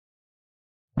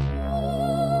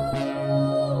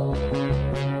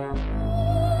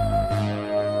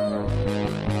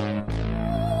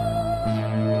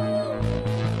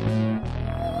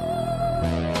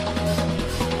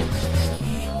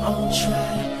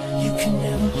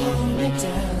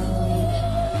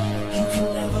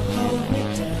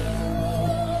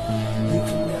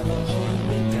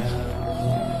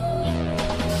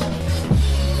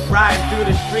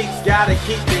through the streets, gotta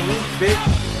keep the heat,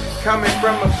 bitch. Coming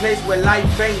from a place where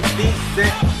life ain't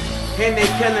decent, and they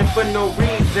killing for no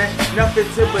reason, nothing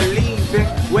to believe in.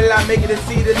 Will I make it to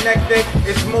see the next day?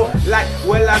 It's more like,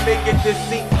 will I make it to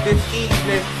see this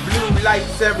evening? Blue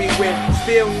lights everywhere,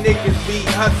 still niggas be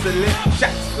hustling.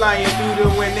 Shots flying through the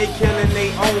wind, they killing they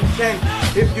own kin.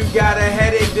 If you got a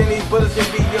headache, then these bullets can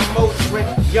be your most friend.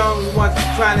 Young ones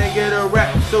trying to get a rap,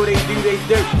 so they do they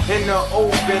dirt in the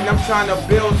open. I'm trying to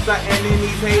build something, and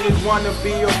these haters wanna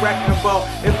be a wrecking ball.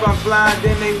 If I'm flying,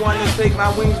 then they wanna take my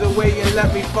wings away and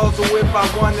let me fall. So if I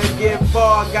wanna get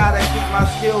far, I gotta keep my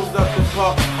skills up to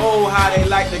par. Oh, how they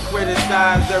like to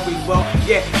criticize every ball.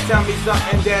 Yeah, tell me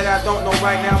something that I don't know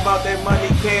right now about that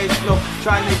money, cash flow.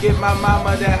 Trying to get my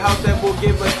mama that house that will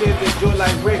give her tears of joy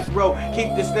like Rick Roll.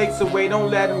 Keep the snakes away,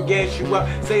 don't let them gas you up.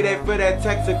 Say that for that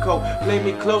Texaco. Play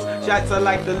me close, shots I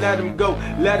like to let them go.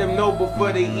 Let them know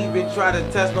before they even try to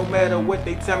test. No matter what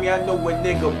they tell me, I know a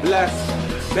nigga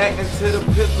blessed. Back into the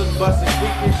pistols busting,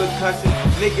 freaking percussion.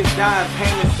 Niggas dying,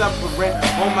 pain and suffering.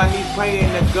 On my knees praying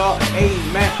to God,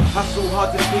 amen. Hustle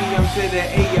hard to the PM to the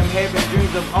AM. Having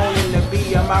dreams of owning the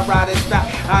BM. I ride and stop,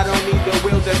 I don't need the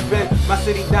wheels that spin. My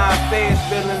city dying fast,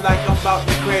 feeling like I'm about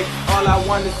to crash. All I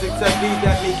want is success, please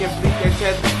let me complete that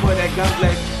chest before that gun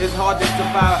blast. It's hard to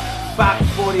survive. Fox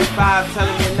 45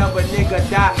 telling me another nigga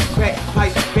die. Crack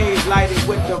pipes, spades lighted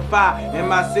with the fire. In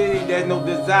my city there's no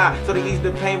desire, so they ease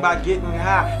the pain by getting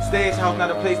high. Stash house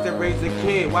not a place to raise a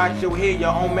kid. Watch your head,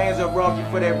 your own man's will rob you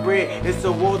for that bread. It's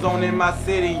a war zone in my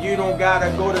city, you don't gotta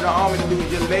go to the army to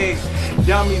lose your legs.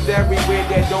 Dummies everywhere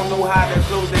that don't know how to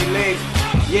close their legs.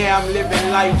 Yeah, I'm living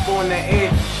life on the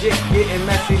edge. Shit getting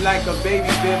messy like a baby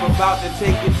bib. About to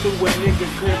take it to a nigga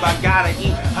crib. I gotta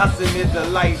eat. Hustling is the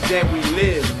life that we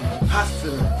live.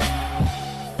 Hustling.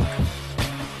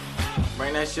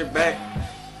 Bring that shit back.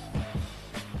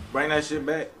 Bring that shit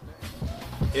back.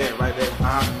 Yeah, right there.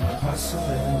 Hustling,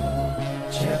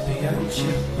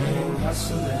 championship ring,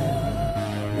 hustling.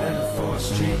 Metaphor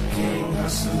street king,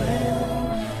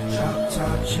 hustling. Drop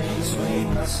top chain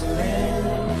swing,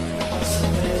 hustling.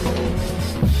 Hustling.